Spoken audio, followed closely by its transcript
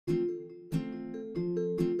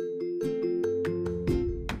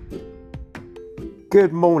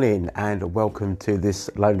Good morning and welcome to this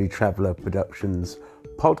Lonely Traveller Productions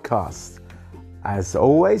podcast. As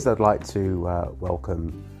always, I'd like to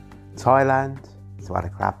welcome Thailand,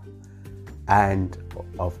 Swadakap, and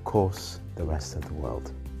of course the rest of the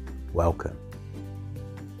world. Welcome.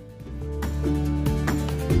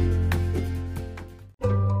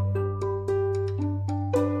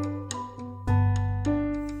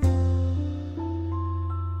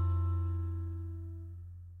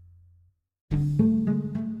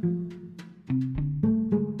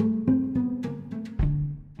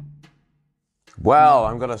 Well,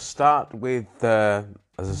 I'm going to start with, as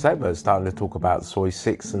I said, we're starting to talk about soy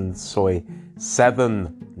 6 and soy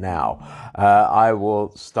 7 now. I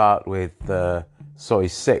will start with soy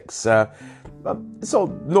 6. It's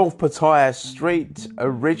on North Pattaya Street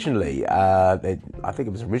originally. I think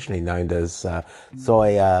it was originally known as soy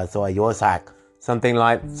yosak, something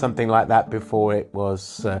like that before it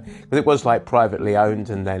was, because it was like privately owned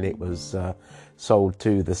and then it was sold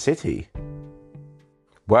to the city.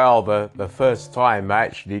 Well, the first time I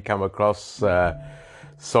actually come across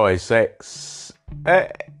soy 6,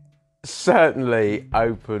 it certainly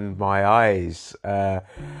opened my eyes.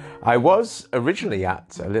 I was originally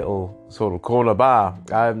at a little sort of corner bar.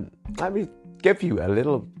 Let me give you a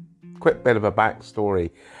little quick bit of a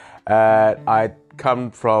backstory. I'd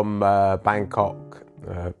come from Bangkok,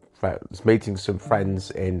 was meeting some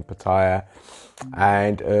friends in Pattaya,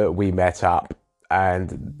 and we met up.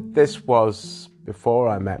 And this was before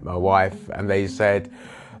I met my wife, and they said,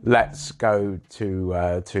 let's go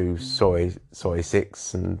to soy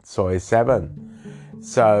 6 and soy 7.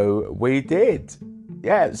 So we did.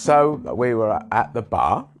 Yeah, so we were at the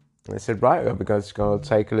bar. They said, right, we're going to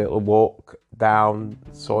take a little walk down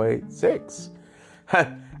soy 6.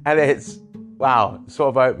 And it's, wow, sort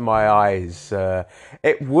of opened my eyes.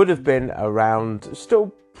 It would have been around, still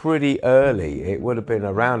pretty early. It would have been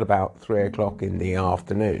around about 3 o'clock in the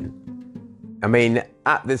afternoon. I mean,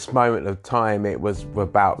 at this moment of time, it was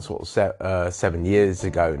about sort of 7 years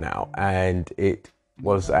ago now, and it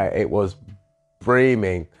was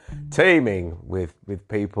teeming with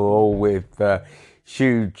people, all with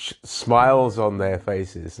huge smiles on their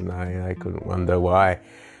faces, and I couldn't wonder why.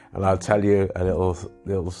 And I'll tell you a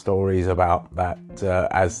little stories about that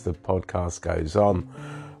as the podcast goes on.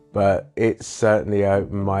 But it certainly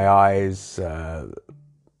opened my eyes.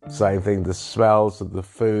 Same thing, the smells of the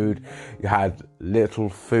food. You had little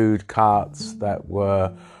food carts that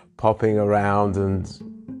were popping around and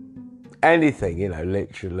anything,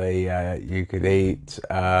 literally you could eat.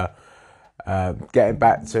 Getting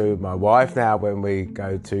back to my wife now, when we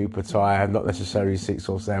go to Pattaya, not necessarily 6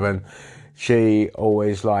 or 7, she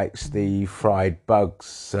always likes the fried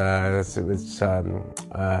bugs. Let me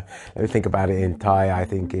think about it in Thai, I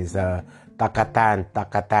think is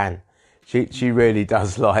takatan. She really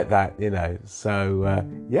does like that, So,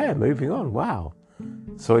 yeah, moving on. Wow.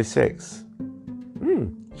 Soy 6.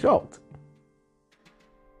 Shocked.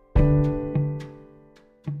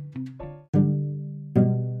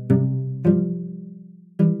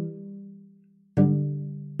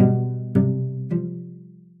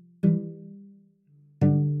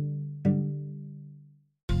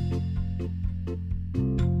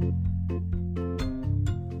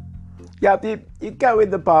 Yeah, you go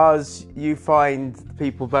in the bars, you find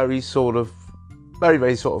people very sort of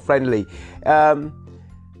friendly.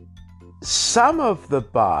 Some of the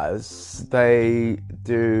bars, they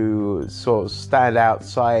do sort of stand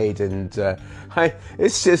outside, and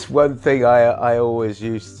it's just one thing I always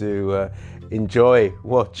used to enjoy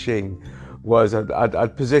watching was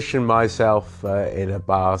I'd position myself in a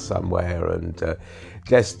bar somewhere and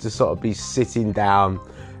just to sort of be sitting down,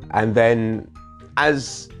 and then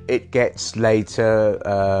as it gets later,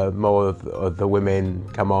 more of the women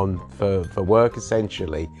come on for work,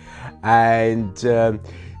 essentially. And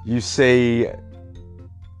you see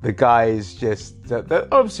the guys just, they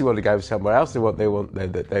obviously want to go somewhere else. They're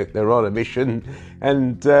on a mission.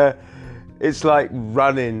 And it's like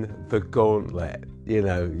running the gauntlet.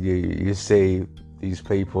 You see these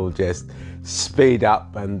people just speed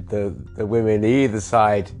up, and the women either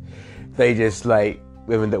side, they just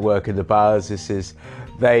women that work in the bars,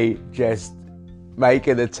 they just make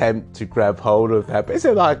an attempt to grab hold of that. But it's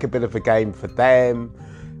like a bit of a game for them.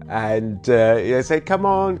 And say, come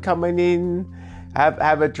on in,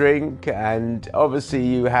 have a drink. And obviously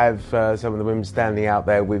you have some of the women standing out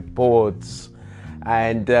there with boards.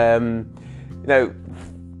 And,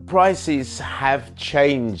 prices have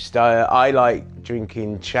changed. I like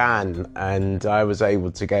drinking chan, and I was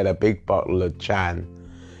able to get a big bottle of chan.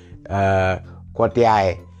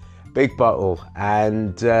 Big bottle,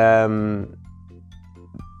 and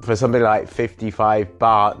for something like 55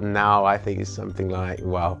 baht, and now I think it's something like,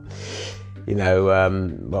 well, you know,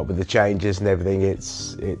 what with the changes and everything,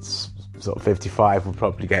 it's sort of 55 will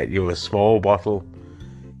probably get you a small bottle,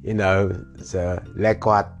 you know, it's a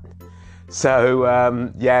lequat.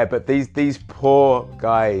 So yeah, but these poor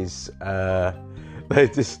guys, they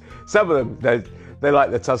just, some of them they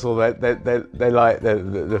like the tussle, they like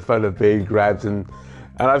the fun of being grabbed, and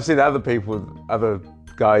I've seen other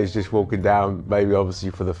guys just walking down, maybe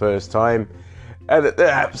obviously for the first time, and they're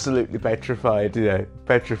absolutely petrified, you know,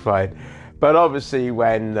 petrified. But obviously,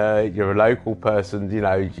 when you're a local person, you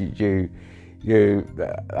know, you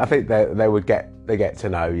I think they get to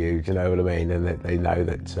know you. Do you know what I mean? And they know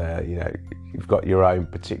that you know, you've got your own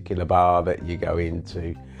particular bar that you go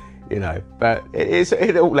into, you know. But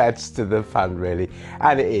it all adds to the fun, really,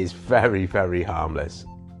 and it is very, very harmless.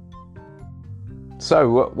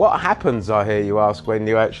 So, what happens, I hear you ask, when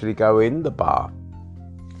you actually go in the bar?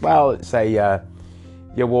 Well, say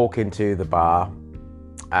you walk into the bar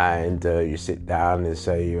and you sit down and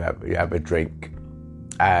say you have a drink,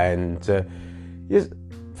 and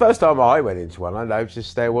first time I went into one, I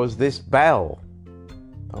noticed there was this bell.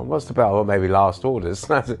 Oh, what's the bell? Well, maybe last orders.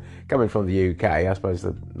 Coming from the UK, I suppose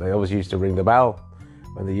they always used to ring the bell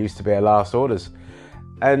when there used to be a last orders,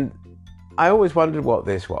 and I always wondered what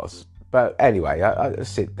this was. But anyway, I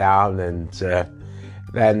sit down, and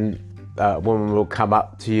then a woman will come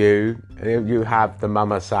up to you. You have the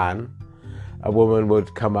mama-san. A woman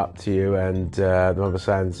would come up to you, and the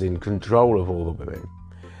mama-san's in control of all the women,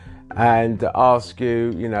 and ask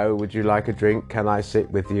you, you know, would you like a drink? Can I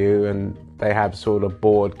sit with you? And they have sort of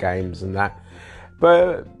board games and that.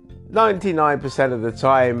 But 99% of the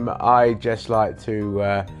time, I just like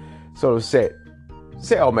to sort of sit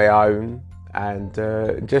on my own and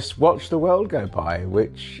just watch the world go by,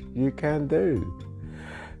 which you can do.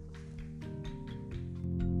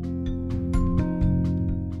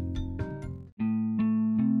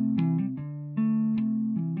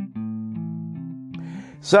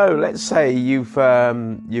 So let's say you've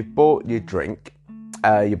bought your drink,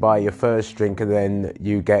 you buy your first drink, and then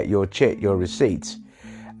you get your receipt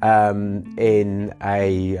in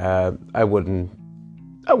a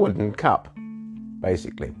wooden cup.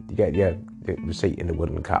 Basically, you get your receipt in a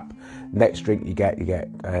wooden cup. Next drink you get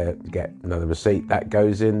another receipt that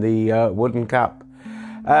goes in the wooden cup.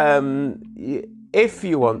 If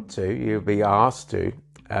you want to, you'll be asked to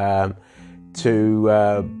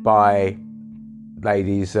buy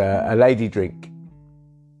ladies a lady drink,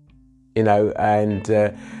 you know, and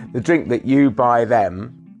the drink that you buy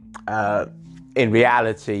them in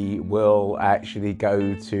reality will actually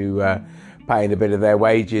go to paying a bit of their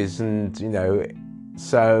wages, and you know,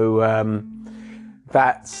 so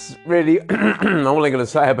that's really all I'm going to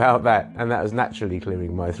say about that, and that was naturally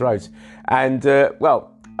clearing my throat. And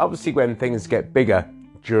well, obviously when things get bigger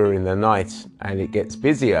during the night and it gets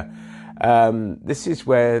busier, this is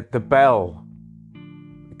where the bell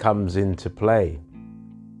comes into play,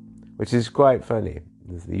 which is quite funny,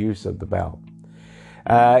 the use of the bell.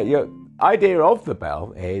 Your idea of the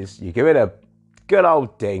bell is you give it a good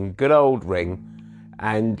old ding, good old ring,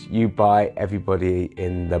 and you buy everybody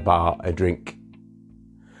in the bar a drink.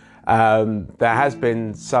 There has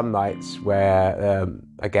been some nights where,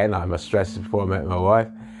 again, I must stress before I met my wife,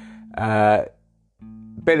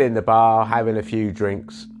 been in the bar having a few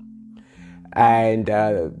drinks, and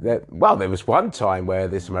there was one time where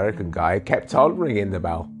this American guy kept on ringing the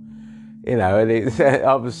bell, you know, and it's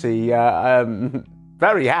obviously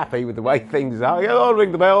very happy with the way things are. Yeah, I'll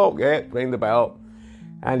ring the bell. Yeah, ring the bell.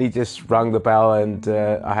 And he just rung the bell, and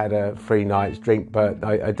I had a free night's drink. But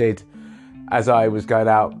I did, as I was going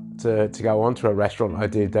out to go on to a restaurant, I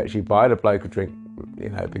did actually buy the bloke a drink, you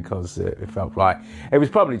know, because it felt right. He was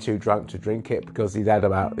probably too drunk to drink it because he's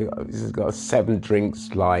got 7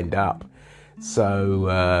 drinks lined up. So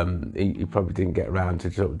he probably didn't get around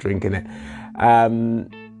to sort of drinking it.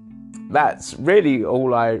 That's really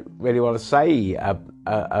all I really want to say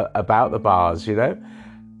about the bars, you know,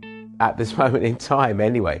 at this moment in time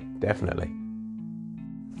anyway, definitely.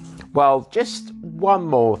 Well, just one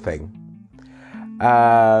more thing.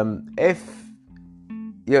 If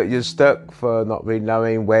you're stuck for not really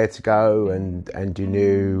knowing where to go and you're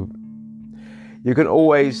new, you can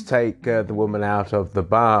always take the woman out of the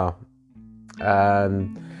bar.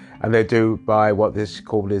 And they do by what this is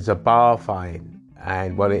called is a bar fine.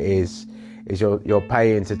 And what it is you're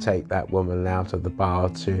paying to take that woman out of the bar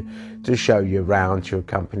to show you around, to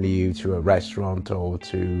accompany you to a restaurant or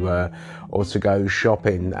to go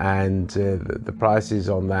shopping. And the prices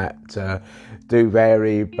on that do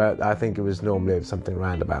vary, but I think it was normally something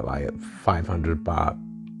around about like 500 baht.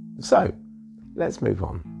 So let's move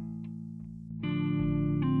on.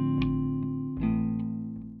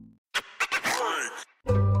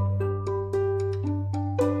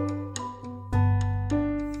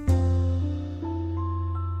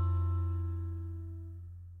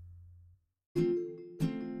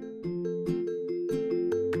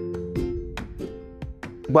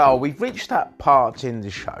 Well, we've reached that part in the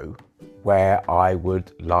show where I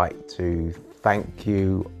would like to thank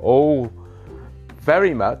you all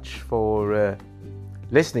very much for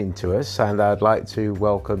listening to us, and I'd like to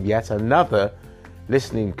welcome yet another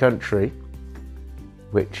listening country,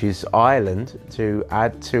 which is Ireland, to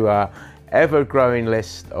add to our ever-growing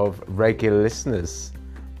list of regular listeners.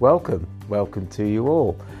 Welcome to you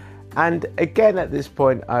all. And again, at this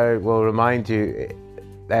point, I will remind you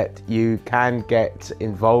that you can get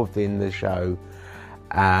involved in the show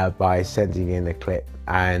by sending in a clip.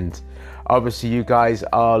 And obviously you guys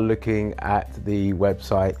are looking at the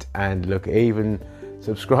website and even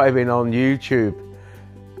subscribing on YouTube.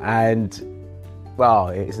 And, well,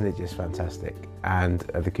 isn't it just fantastic? And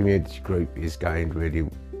the community group is going really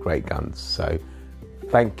great guns. So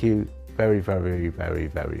thank you very, very, very,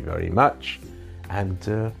 very, very much.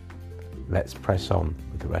 And let's press on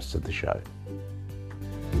with the rest of the show.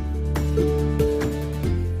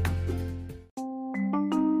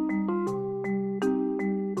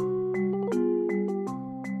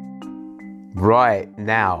 Right,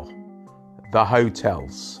 now, the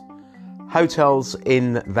hotels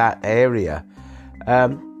in that area.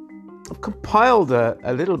 I've compiled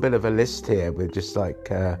a little bit of a list here with just like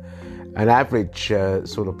an average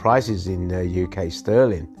sort of prices in UK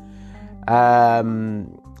sterling.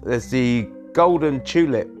 There's the Golden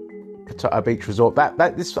Tulip Pattaya Beach Resort. I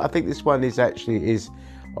think this one is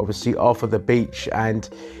obviously off of the beach, and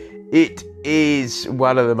it is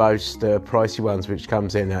one of the most pricey ones, which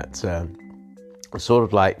comes in at sort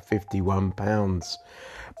of like £51.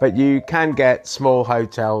 But you can get small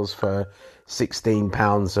hotels for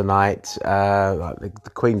 £16 a night, like the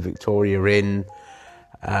Queen Victoria Inn.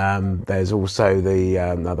 There's also the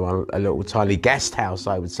another one, a little tiny guest house,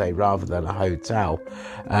 I would say, rather than a hotel,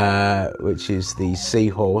 which is the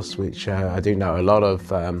Seahorse, which I do know a lot of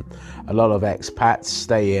expats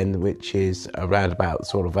stay in, which is around about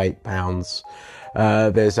sort of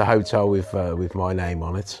 £8. There's a hotel with my name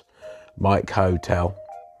on it, Mike Hotel,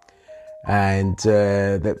 and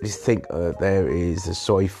let me think. There is a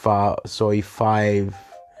Soy 5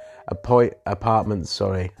 apartments.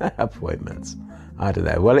 Appointments. I don't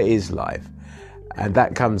know. Well, it is live, and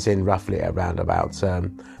that comes in roughly around about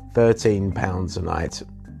 £13 a night.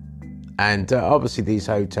 And obviously, these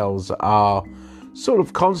hotels are sort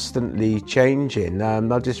of constantly changing.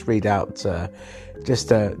 I'll just read out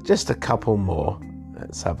just a couple more.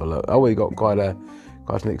 Let's have a look. Oh, we got quite an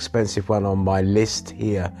expensive one on my list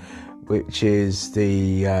here, which is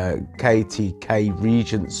the KTK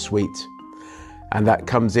Regent Suite, and that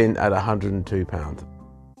comes in at £102.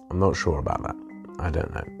 I'm not sure about that. I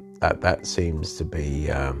don't know. That seems to be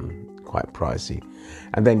quite pricey.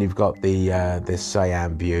 And then you've got the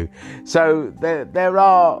Siam View. So there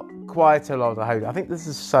are quite a lot of hotels. I think this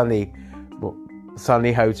is Sunny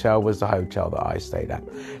Hotel was the hotel that I stayed at.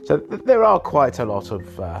 So there are quite a lot of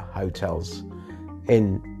hotels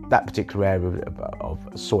in that particular area of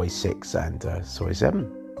Soy 6 and Soy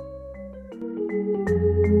 7.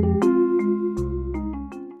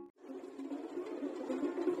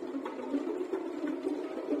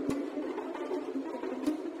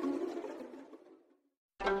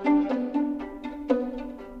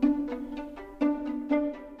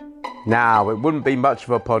 Now, it wouldn't be much of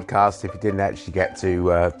a podcast if you didn't actually get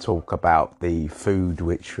to talk about the food,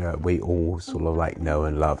 which we all sort of like know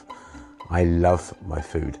and love. I love my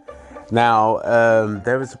food. Now,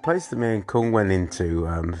 there was a place that me and Kung went into,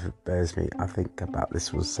 bears me, I think about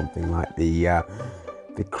this was something like the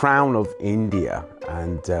Crown of India,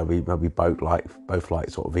 and we both like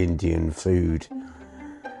sort of Indian food.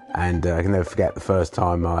 And I can never forget the first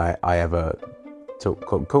time I ever took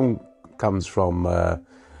Kung comes from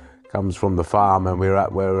the farm, and we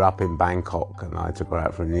were up in Bangkok, and I took her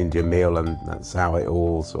out for an Indian meal, and that's how it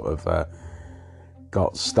all sort of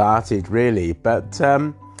got started, really. But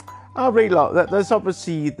I really like that. There's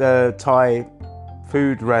obviously the Thai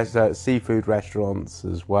seafood restaurants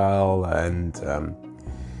as well, and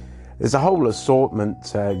there's a whole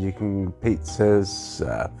assortment. You can pizzas.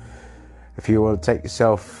 If you want to take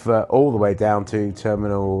yourself all the way down to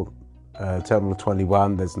Terminal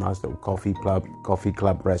 21, there's a nice little coffee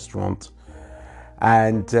club restaurant,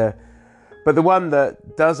 and but the one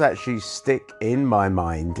that does actually stick in my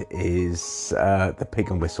mind is the Pig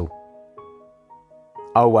and Whistle.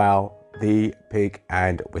 Oh wow, the Pig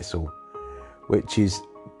and Whistle, which is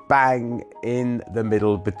bang in the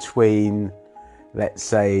middle between, let's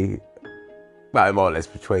say, well, more or less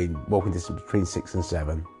between walking distance between 6 and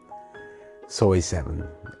 7, Soi 7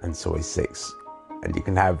 and Soi 6. And you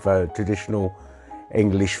can have traditional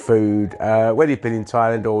English food when you've been in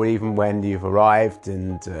Thailand, or even when you've arrived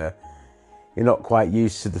and you're not quite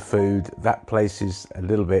used to the food. That place is a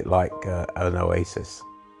little bit like an oasis.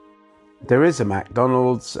 There is a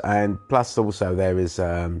McDonald's, and plus also there is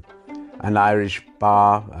an Irish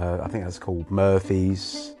bar. I think that's called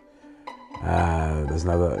Murphy's. There's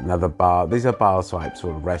another bar. These are bar type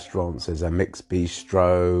sort of restaurants. There's a mixed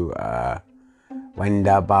bistro,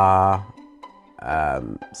 Wenda bar,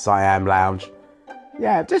 Siam Lounge.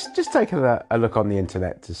 Yeah, just take a look on the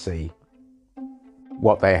internet to see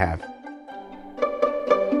what they have.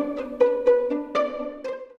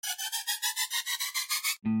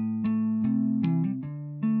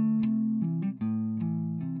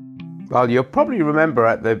 Well, you'll probably remember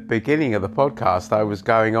at the beginning of the podcast I was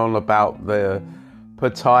going on about the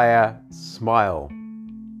Pattaya smile.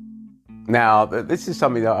 Now, this is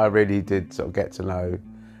something that I really did sort of get to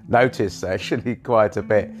notice actually quite a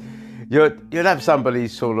bit. You'd have somebody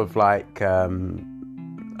sort of like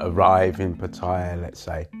arrive in Pattaya, let's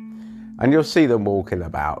say, and you'll see them walking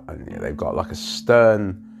about, and they've got like a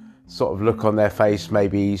stern sort of look on their face,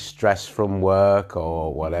 maybe stress from work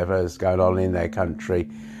or whatever is going on in their country.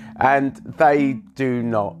 And they do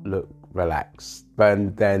not look relaxed.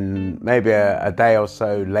 And then maybe a day or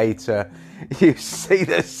so later, you see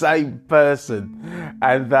the same person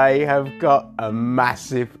and they have got a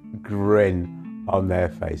massive grin on their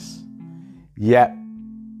face. Yep,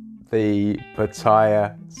 the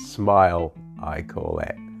Pattaya smile, I call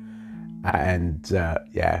it. And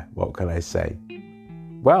yeah, what can I say?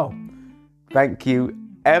 Well, thank you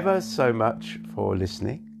ever so much for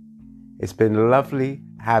listening. It's been lovely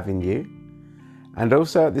having you. And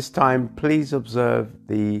also at this time, please observe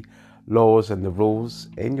the laws and the rules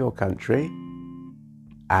in your country.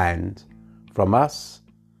 And from us,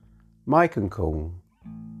 Mike and Cool,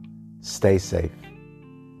 stay safe.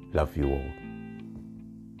 Love you all.